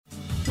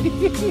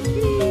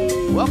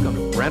Welcome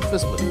to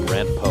Breakfast with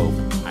Brent Pope.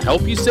 I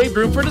hope you saved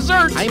room for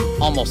dessert.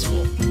 I'm almost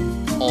full.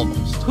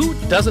 Almost. Who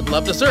doesn't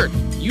love dessert?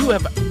 You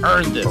have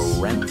earned this.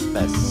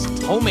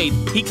 Breakfast. Homemade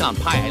pecan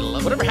pie. I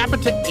love. Whatever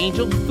happened to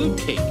angel food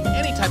cake?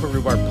 Any type of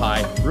rhubarb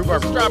pie.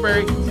 Rhubarb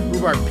strawberry,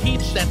 rhubarb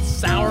peach. That's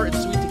sour and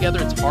sweet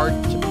together. It's hard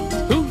to beat.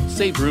 Who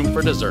saved room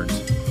for dessert?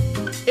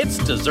 It's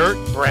dessert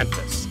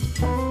breakfast.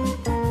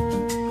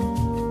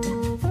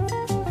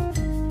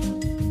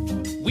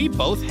 We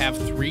both have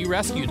 3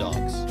 rescue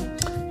dogs.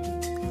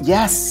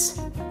 Yes,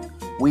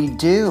 we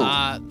do.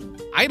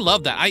 I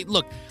love that.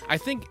 I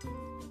think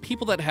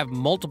people that have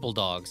multiple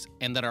dogs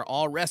and that are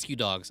all rescue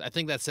dogs, I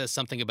think that says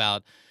something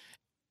about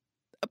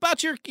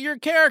your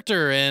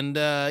character and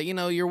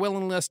your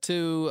willingness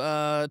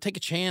to take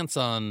a chance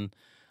on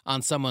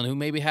someone who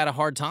maybe had a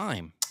hard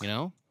time.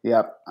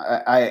 Yep,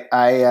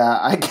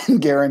 I can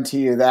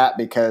guarantee you that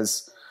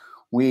because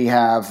we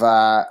have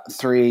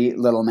 3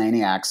 little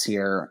maniacs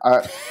here.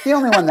 The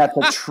only one that's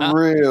a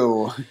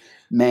true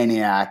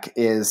maniac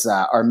is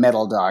our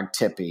middle dog,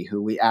 Tippy,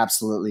 who we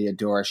absolutely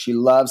adore. She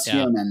loves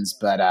humans,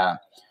 but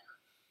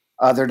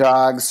other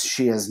dogs,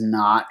 she is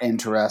not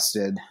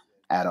interested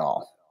at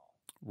all.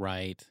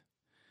 Right.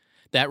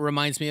 That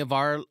reminds me of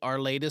our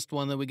latest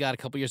one that we got a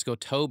couple years ago,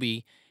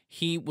 Toby.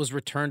 He was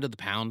returned to the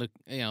pound,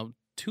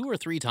 2 or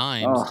 3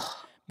 times. Ugh.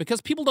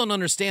 Because people don't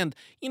understand,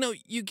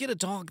 you get a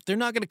dog, they're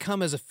not going to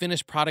come as a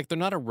finished product. They're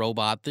not a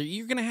robot.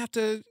 You're going to have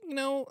to,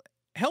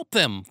 help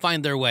them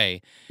find their way.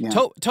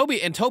 Yeah.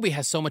 Toby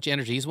has so much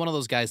energy. He's one of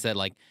those guys that,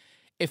 like,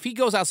 if he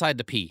goes outside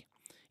to pee,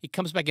 he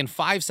comes back in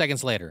 5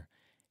 seconds later.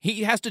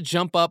 He has to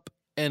jump up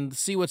and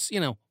see what's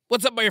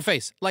up by your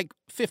face, like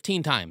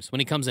 15 times when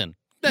he comes in.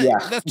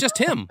 That's just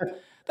him.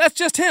 That's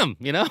just him,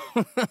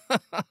 Oh,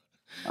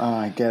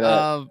 I get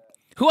it.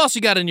 Who else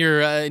you got in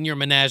your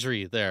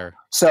menagerie there?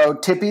 So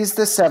Tippy's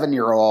the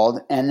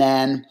 7-year-old, and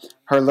then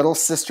her little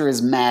sister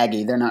is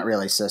Maggie. They're not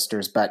really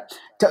sisters, but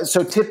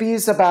so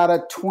Tippy's about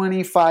a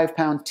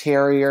 25-pound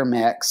terrier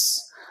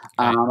mix.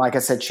 Okay. Like I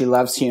said, she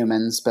loves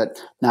humans,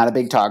 but not a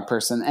big dog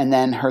person. And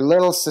then her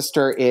little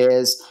sister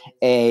is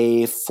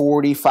a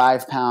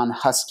 45-pound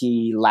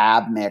husky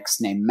lab mix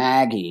named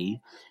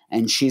Maggie.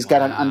 And she's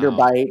got an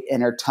underbite,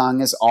 and her tongue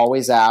is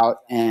always out,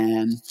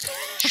 and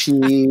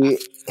she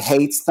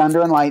hates thunder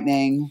and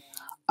lightning,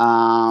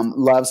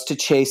 loves to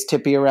chase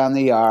Tippy around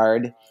the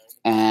yard,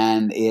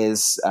 and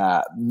is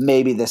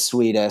maybe the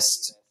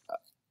sweetest,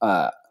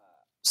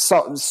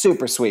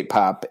 super sweet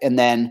pup. And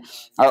then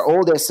our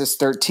oldest is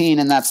 13,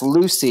 and that's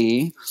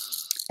Lucy.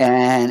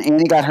 And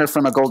Annie got her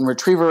from a golden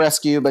retriever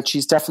rescue, but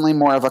she's definitely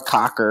more of a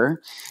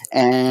cocker.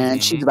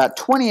 And she's about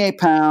 28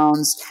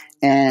 pounds.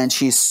 And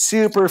she's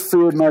super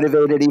food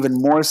motivated, even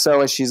more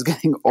so as she's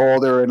getting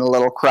older and a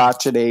little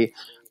crotchety.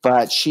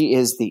 But she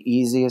is the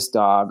easiest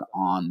dog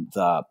on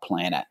the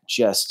planet.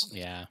 Just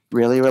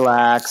really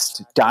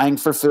relaxed, dying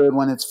for food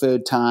when it's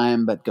food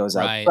time, but goes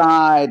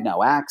outside,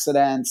 no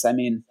accidents. I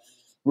mean,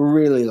 we're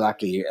really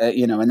lucky,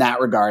 in that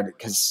regard,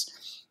 because,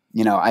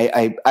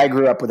 I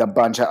grew up with a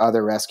bunch of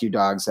other rescue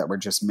dogs that were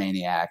just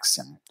maniacs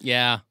and,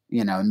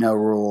 no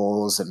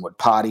rules and would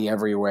potty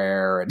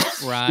everywhere. And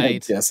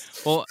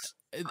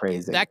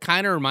crazy. That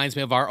kind of reminds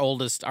me of our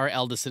eldest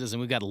citizen.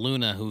 We've got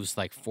Luna, who's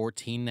like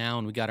 14 now,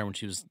 and we got her when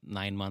she was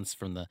 9 months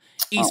from the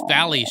East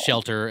Valley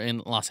shelter in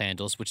Los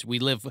Angeles, which we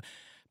live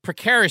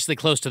precariously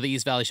close to the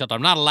East Valley shelter.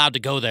 I'm not allowed to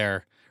go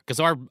there because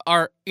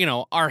our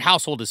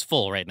household is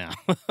full right now.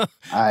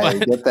 I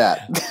get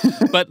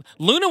that. But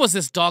Luna was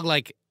this dog,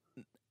 like,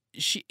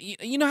 she,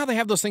 how they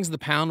have those things in the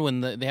pound when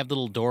they have the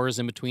little doors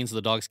in between so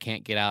the dogs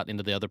can't get out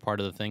into the other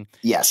part of the thing?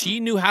 Yes. She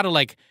knew how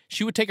to,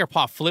 she would take her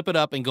paw, flip it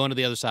up, and go into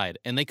the other side,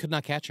 and they could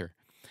not catch her.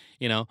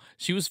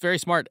 She was very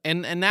smart.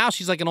 And now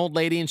she's like an old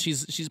lady, and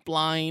she's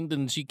blind,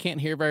 and she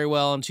can't hear very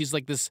well, and she's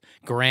like this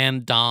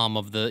grand dame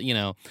of the,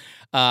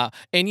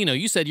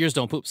 you said yours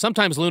don't poop.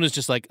 Sometimes Luna's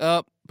just like,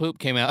 poop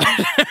came out.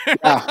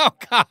 Oh,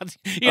 God.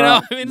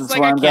 It's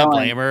like I can't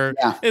blame her.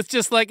 Yeah. It's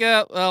just like,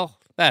 well,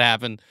 that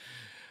happened.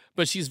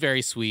 But she's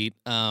very sweet.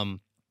 And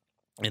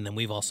then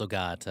we've also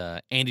got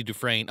Andy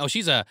Dufresne. Oh,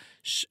 she's a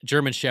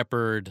German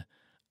Shepherd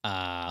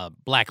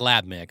Black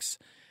Lab mix.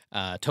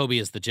 Toby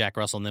is the Jack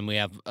Russell, and then we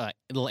have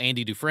little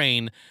Andy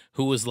Dufresne,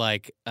 who was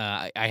like,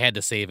 I had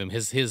to save him.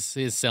 His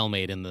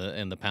cellmate in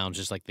the pound,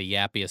 just like the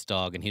yappiest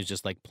dog, and he was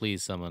just like,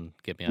 please, someone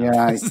get me out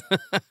of this.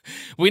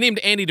 We named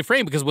Andy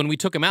Dufresne because when we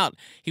took him out,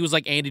 he was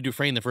like Andy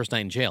Dufresne the first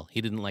night in jail.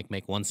 He didn't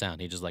make one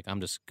sound. He just like,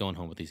 I'm just going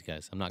home with these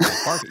guys. I'm not going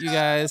to bark at you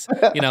guys,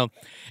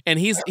 And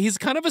he's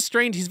kind of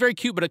he's very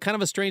cute, but a kind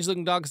of a strange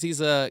looking dog because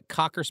he's a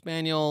Cocker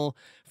Spaniel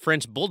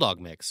French Bulldog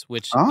mix,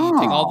 which you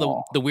take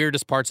all the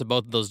weirdest parts of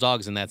both of those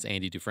dogs, and that's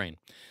Andy Dufresne.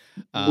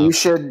 We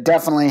should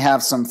definitely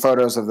have some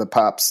photos of the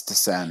pups to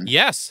send.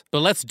 Yes, but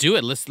let's do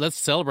it. Let's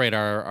celebrate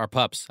our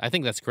pups. I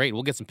think that's great.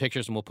 We'll get some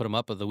pictures and we'll put them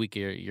up of the week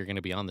you're going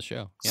to be on the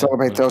show.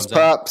 Celebrate those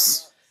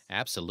pups.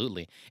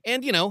 Absolutely.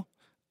 And,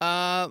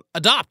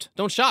 adopt.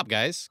 Don't shop,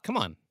 guys. Come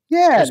on.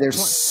 Yeah, there's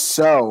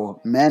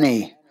so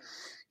many.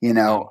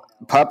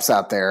 pups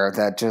out there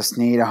that just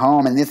need a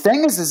home. And the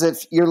thing is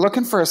if you're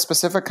looking for a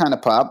specific kind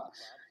of pup,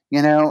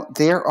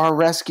 there are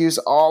rescues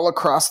all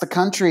across the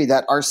country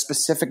that are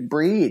specific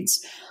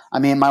breeds. I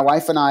mean, my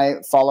wife and I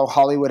follow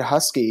Hollywood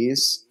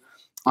Huskies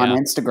on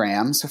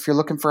Instagram. So if you're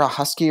looking for a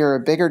husky or a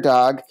bigger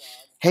dog,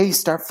 hey,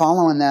 start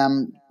following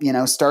them,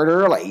 start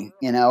early,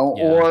 so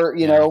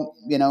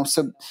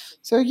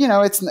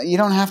it's, you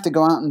don't have to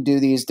go out and do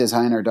these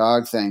designer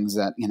dog things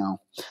that,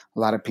 a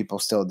lot of people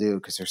still do,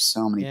 because there's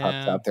so many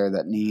pups out there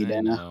that need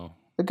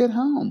a good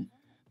home.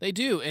 They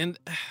do, and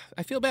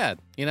I feel bad.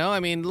 I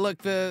mean,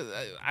 look,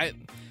 I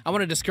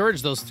want to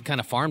discourage those kind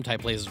of farm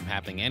type places from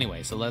happening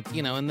anyway. So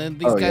and then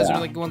these guys are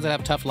like the ones that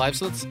have tough lives.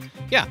 So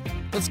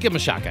let's give them a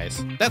shot,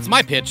 guys. That's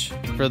my pitch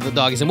for the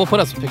doggies, and we'll put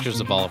up some pictures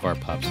of all of our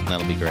pups, and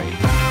that'll be great.